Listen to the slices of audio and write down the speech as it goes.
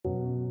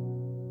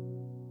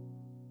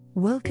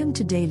Welcome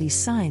to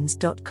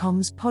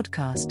dailysigns.com's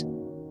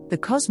podcast. The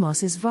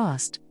cosmos is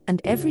vast,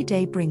 and every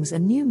day brings a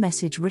new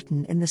message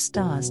written in the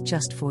stars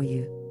just for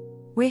you.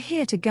 We're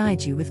here to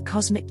guide you with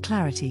cosmic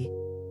clarity.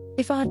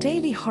 If our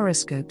daily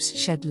horoscopes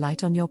shed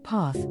light on your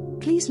path,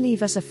 please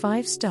leave us a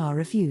 5-star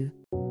review.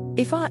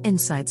 If our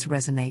insights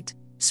resonate,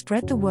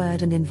 spread the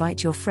word and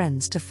invite your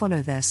friends to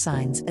follow their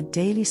signs at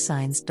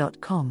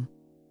dailysigns.com.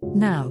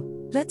 Now,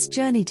 let's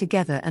journey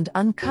together and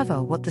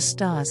uncover what the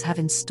stars have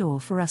in store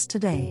for us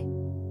today.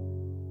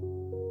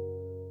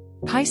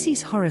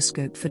 Pisces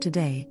horoscope for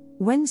today,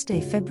 Wednesday,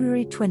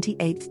 February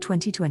 28,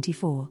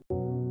 2024.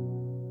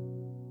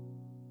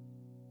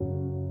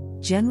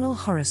 General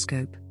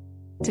horoscope.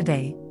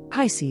 Today,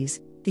 Pisces,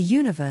 the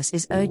universe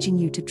is urging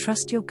you to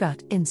trust your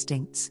gut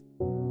instincts.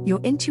 Your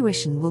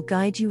intuition will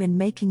guide you in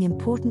making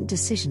important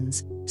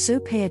decisions, so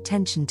pay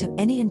attention to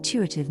any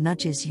intuitive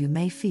nudges you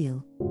may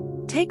feel.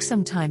 Take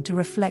some time to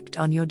reflect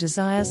on your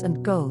desires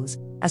and goals,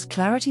 as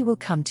clarity will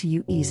come to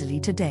you easily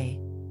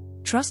today.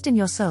 Trust in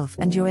yourself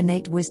and your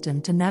innate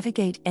wisdom to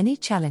navigate any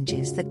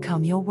challenges that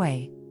come your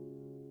way.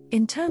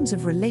 In terms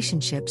of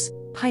relationships,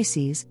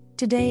 Pisces,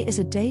 today is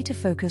a day to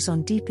focus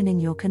on deepening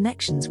your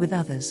connections with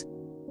others.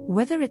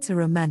 Whether it's a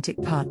romantic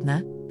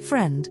partner,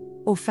 friend,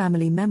 or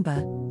family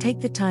member, take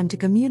the time to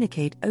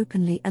communicate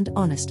openly and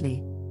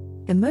honestly.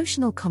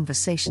 Emotional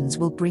conversations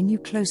will bring you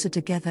closer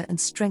together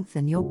and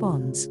strengthen your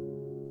bonds.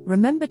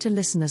 Remember to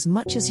listen as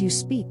much as you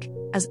speak,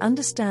 as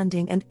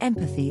understanding and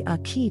empathy are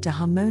key to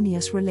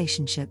harmonious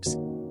relationships.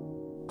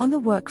 On the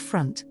work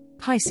front,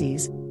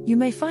 Pisces, you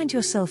may find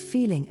yourself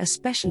feeling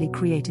especially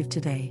creative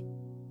today.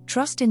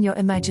 Trust in your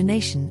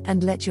imagination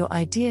and let your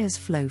ideas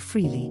flow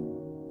freely.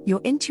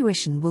 Your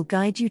intuition will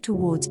guide you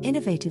towards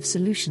innovative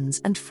solutions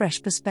and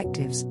fresh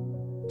perspectives.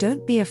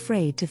 Don't be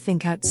afraid to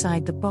think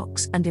outside the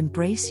box and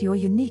embrace your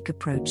unique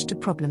approach to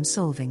problem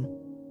solving.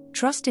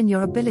 Trust in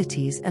your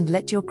abilities and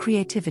let your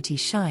creativity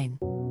shine.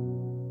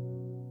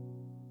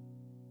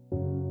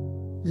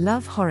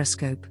 Love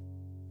horoscope.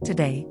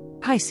 Today,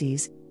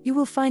 Pisces, you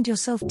will find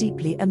yourself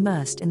deeply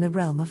immersed in the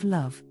realm of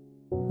love.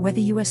 Whether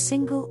you are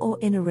single or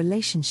in a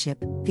relationship,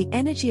 the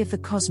energy of the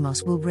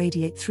cosmos will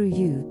radiate through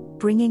you,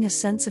 bringing a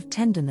sense of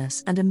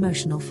tenderness and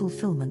emotional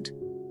fulfillment.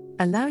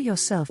 Allow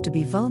yourself to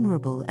be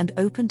vulnerable and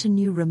open to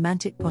new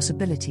romantic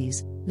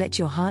possibilities. Let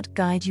your heart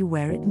guide you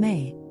where it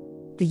may.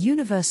 The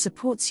universe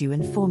supports you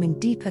in forming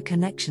deeper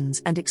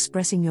connections and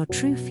expressing your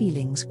true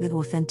feelings with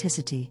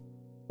authenticity.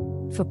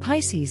 For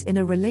Pisces in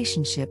a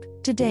relationship,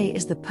 today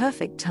is the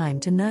perfect time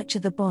to nurture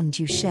the bond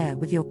you share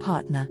with your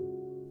partner.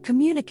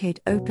 Communicate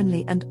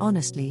openly and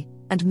honestly,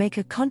 and make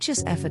a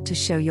conscious effort to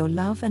show your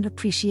love and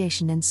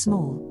appreciation in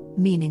small,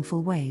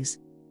 meaningful ways.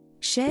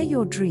 Share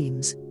your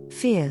dreams,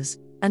 fears,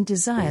 and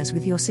desires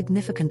with your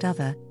significant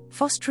other,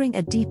 fostering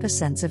a deeper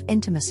sense of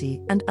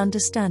intimacy and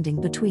understanding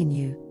between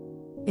you.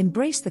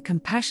 Embrace the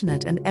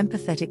compassionate and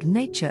empathetic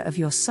nature of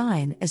your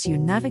sign as you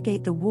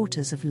navigate the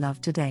waters of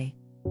love today.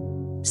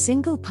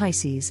 Single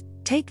Pisces,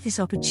 take this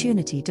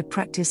opportunity to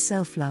practice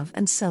self-love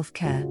and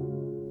self-care.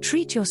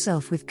 Treat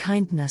yourself with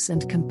kindness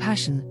and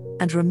compassion,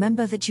 and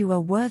remember that you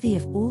are worthy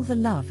of all the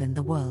love in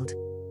the world.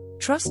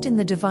 Trust in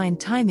the divine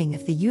timing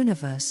of the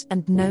universe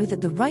and know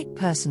that the right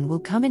person will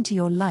come into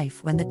your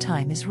life when the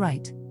time is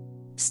right.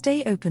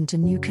 Stay open to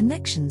new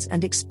connections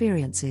and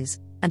experiences,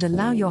 and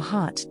allow your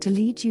heart to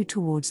lead you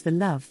towards the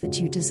love that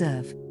you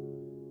deserve.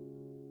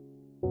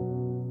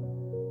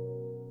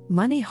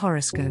 Money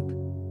horoscope.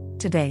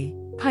 Today,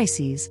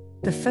 Pisces,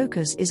 the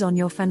focus is on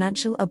your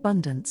financial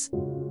abundance.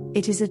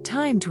 It is a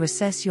time to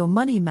assess your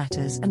money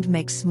matters and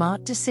make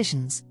smart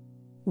decisions.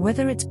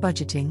 Whether it's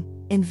budgeting,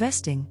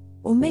 investing,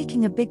 or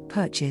making a big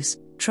purchase,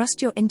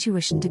 trust your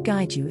intuition to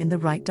guide you in the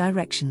right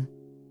direction.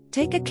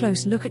 Take a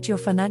close look at your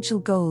financial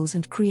goals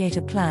and create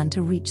a plan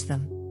to reach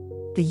them.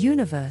 The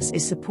universe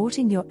is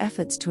supporting your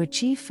efforts to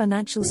achieve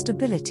financial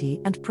stability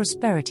and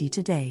prosperity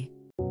today.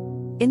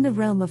 In the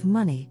realm of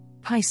money,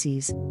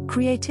 Pisces,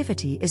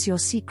 creativity is your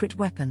secret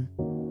weapon.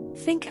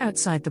 Think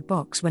outside the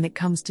box when it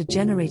comes to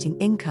generating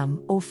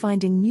income or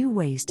finding new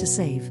ways to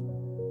save.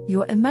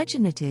 Your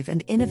imaginative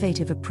and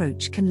innovative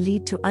approach can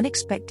lead to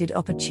unexpected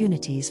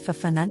opportunities for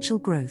financial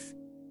growth.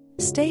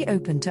 Stay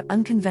open to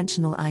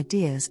unconventional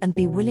ideas and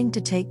be willing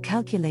to take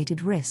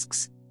calculated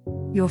risks.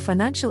 Your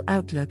financial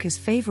outlook is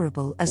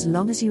favorable as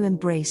long as you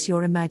embrace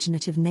your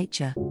imaginative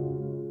nature.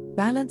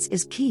 Balance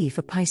is key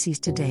for Pisces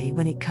today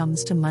when it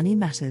comes to money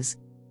matters.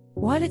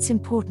 While it's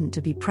important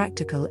to be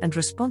practical and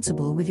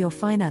responsible with your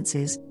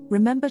finances,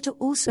 remember to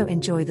also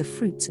enjoy the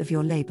fruits of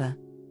your labor.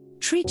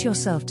 Treat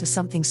yourself to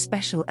something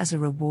special as a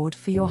reward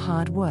for your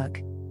hard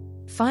work.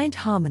 Find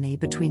harmony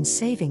between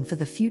saving for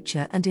the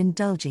future and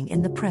indulging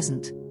in the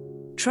present.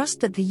 Trust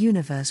that the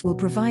universe will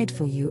provide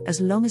for you as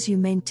long as you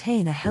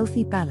maintain a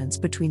healthy balance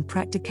between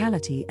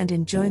practicality and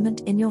enjoyment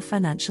in your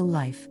financial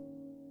life.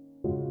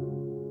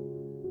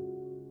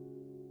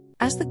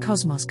 As the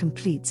cosmos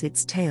completes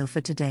its tale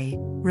for today,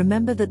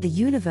 remember that the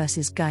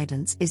universe's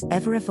guidance is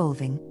ever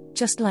evolving,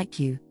 just like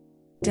you.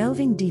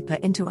 Delving deeper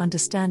into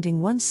understanding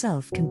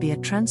oneself can be a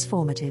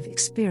transformative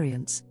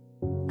experience.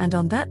 And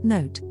on that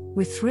note,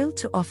 we're thrilled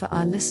to offer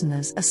our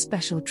listeners a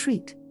special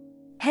treat.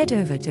 Head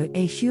over to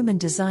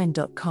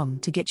ahumandesign.com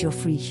to get your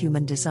free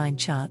human design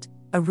chart,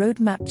 a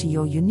roadmap to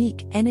your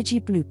unique energy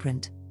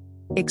blueprint.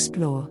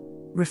 Explore,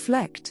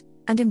 reflect,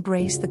 and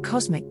embrace the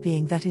cosmic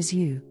being that is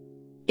you.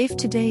 If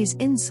today's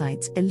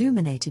insights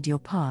illuminated your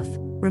path,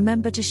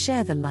 remember to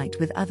share the light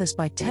with others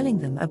by telling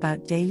them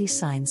about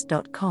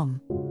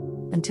dailysigns.com.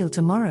 Until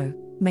tomorrow,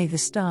 may the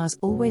stars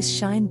always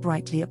shine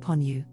brightly upon you.